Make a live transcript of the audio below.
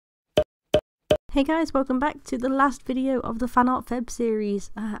Hey guys, welcome back to the last video of the Fanartfeb series.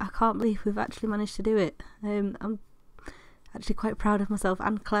 I can't believe we've actually managed to do it. I'm actually quite proud of myself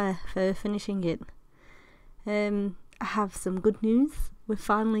and Claire for finishing it. I have some good news. We're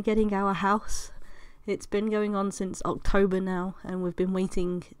finally getting our house. It's been going on since October now, and we've been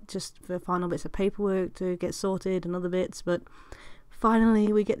waiting just for final bits of paperwork to get sorted and other bits, but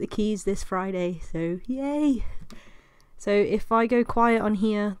finally we get the keys this Friday, so yay! So if I go quiet on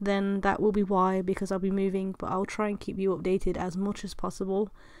here, then that will be why, because I'll be moving, but I'll try and keep you updated as much as possible,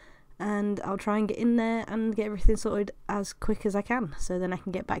 and I'll try and get in there and get everything sorted as quick as I can, so then I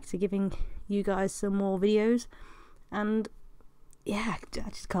can get back to giving you guys some more videos, and yeah, I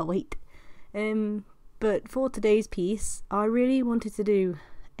just can't wait. But for today's piece, I really wanted to do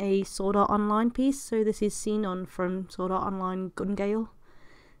a Sword Art Online piece, so this is Sinon from Sword Art Online Gun Gale,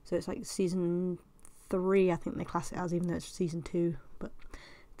 so it's like season 3, I think they class it as, even though it's season 2, but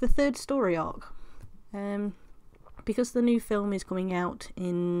the third story arc. Because the new film is coming out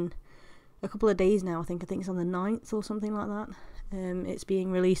in a couple of days now, I think it's on the 9th or something like that. It's being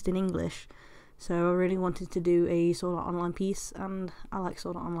released in English, so I really wanted to do a Sword Art Online piece, and I like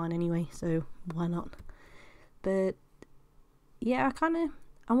Sword Art Online anyway, so why not? But yeah,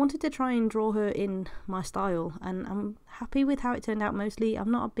 I wanted to try and draw her in my style, and I'm happy with how it turned out mostly.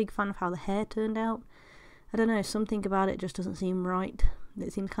 I'm not a big fan of how the hair turned out. I don't know, something about it just doesn't seem right.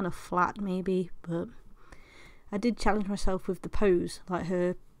 It seems kind of flat maybe, but I did challenge myself with the pose, like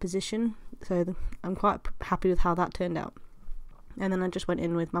her position, so I'm quite happy with how that turned out. And then I just went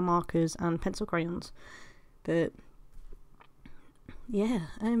in with my markers and pencil crayons. But yeah,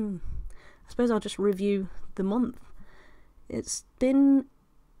 I suppose I'll just review the month. It's been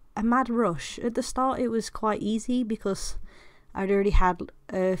a mad rush. At the start it was quite easy because I'd already had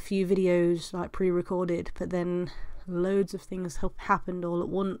a few videos like pre-recorded, but then loads of things happened all at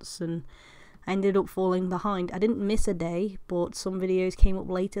once and I ended up falling behind. I didn't miss a day, but some videos came up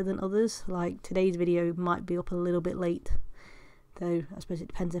later than others. Like today's video might be up a little bit late, though I suppose it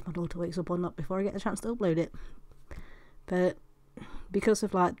depends if my daughter wakes up or not before I get the chance to upload it. But because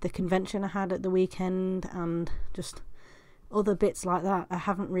of like the convention I had at the weekend and just other bits like that, I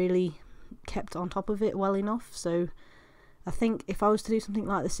haven't really kept on top of it well enough, so I think if I was to do something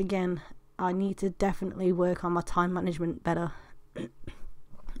like this again, I need to definitely work on my time management better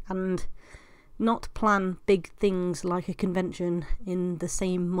and not plan big things like a convention in the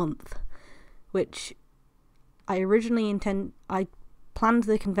same month, which I planned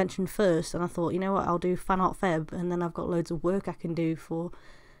the convention first, and I thought, you know what, I'll do Fanartfeb, and then I've got loads of work I can do for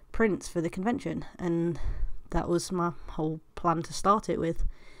prints for the convention, and that was my whole plan to start it with.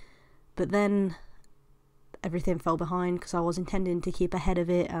 But then everything fell behind because I was intending to keep ahead of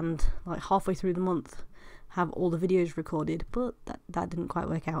it and like halfway through the month have all the videos recorded, but that didn't quite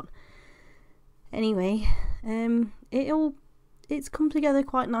work out. Anyway, it's come together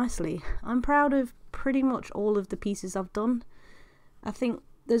quite nicely. I'm proud of pretty much all of the pieces I've done. I think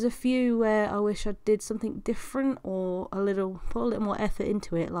there's a few where I wish I did something different or put a little more effort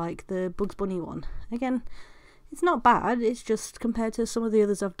into it, like the Bugs Bunny one. Again, it's not bad, it's just compared to some of the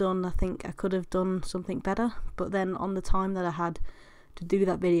others I've done, I think I could have done something better, but then on the time that I had to do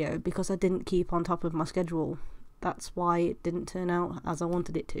that video, because I didn't keep on top of my schedule, that's why it didn't turn out as I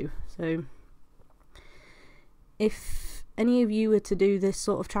wanted it to. So if any of you were to do this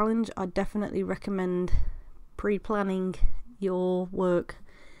sort of challenge, I'd definitely recommend pre-planning your work,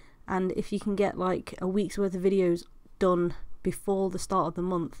 and if you can get like a week's worth of videos done before the start of the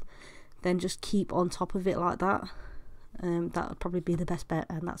month, then just keep on top of it like that. That would probably be the best bet,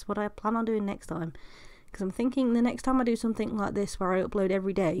 and that's what I plan on doing next time, because I'm thinking the next time I do something like this where I upload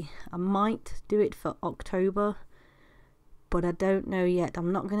every day, I might do it for October, but I don't know yet.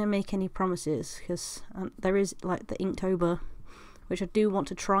 I'm not going to make any promises, because there is like the Inktober, which I do want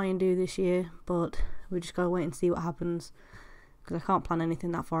to try and do this year, but we just gotta wait and see what happens, because I can't plan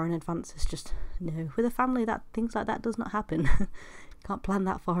anything that far in advance. It's just, no, with a family, that things like that does not happen. Can't plan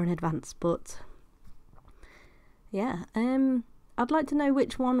that far in advance. But yeah, I'd like to know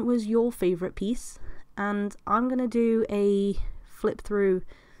which one was your favourite piece, and I'm gonna do a flip through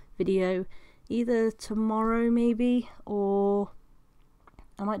video either tomorrow maybe, or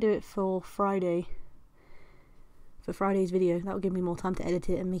I might do it for Friday, for Friday's video. That will give me more time to edit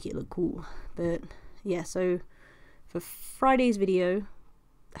it and make it look cool. But yeah, so for Friday's video,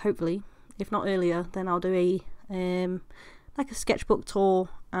 hopefully, if not earlier, then I'll do a like a sketchbook tour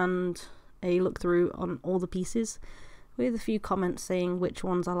and a look through on all the pieces with a few comments saying which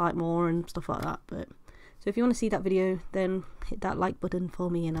ones I like more and stuff like that. But so if you want to see that video, then hit that like button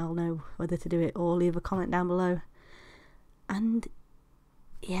for me and I'll know whether to do it, or leave a comment down below. And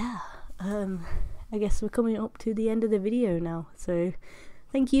yeah, I guess we're coming up to the end of the video now, so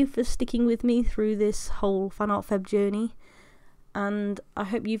thank you for sticking with me through this whole Fanartfeb journey, and I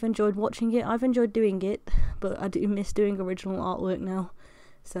hope you've enjoyed watching it. I've enjoyed doing it, but I do miss doing original artwork now,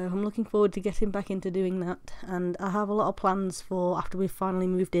 so I'm looking forward to getting back into doing that. And I have a lot of plans for after we've finally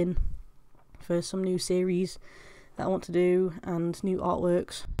moved in, for some new series that I want to do and new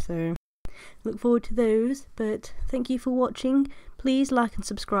artworks, so look forward to those. But thank you for watching. Please like and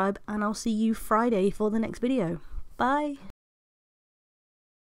subscribe, and I'll see you Friday for the next video. Bye!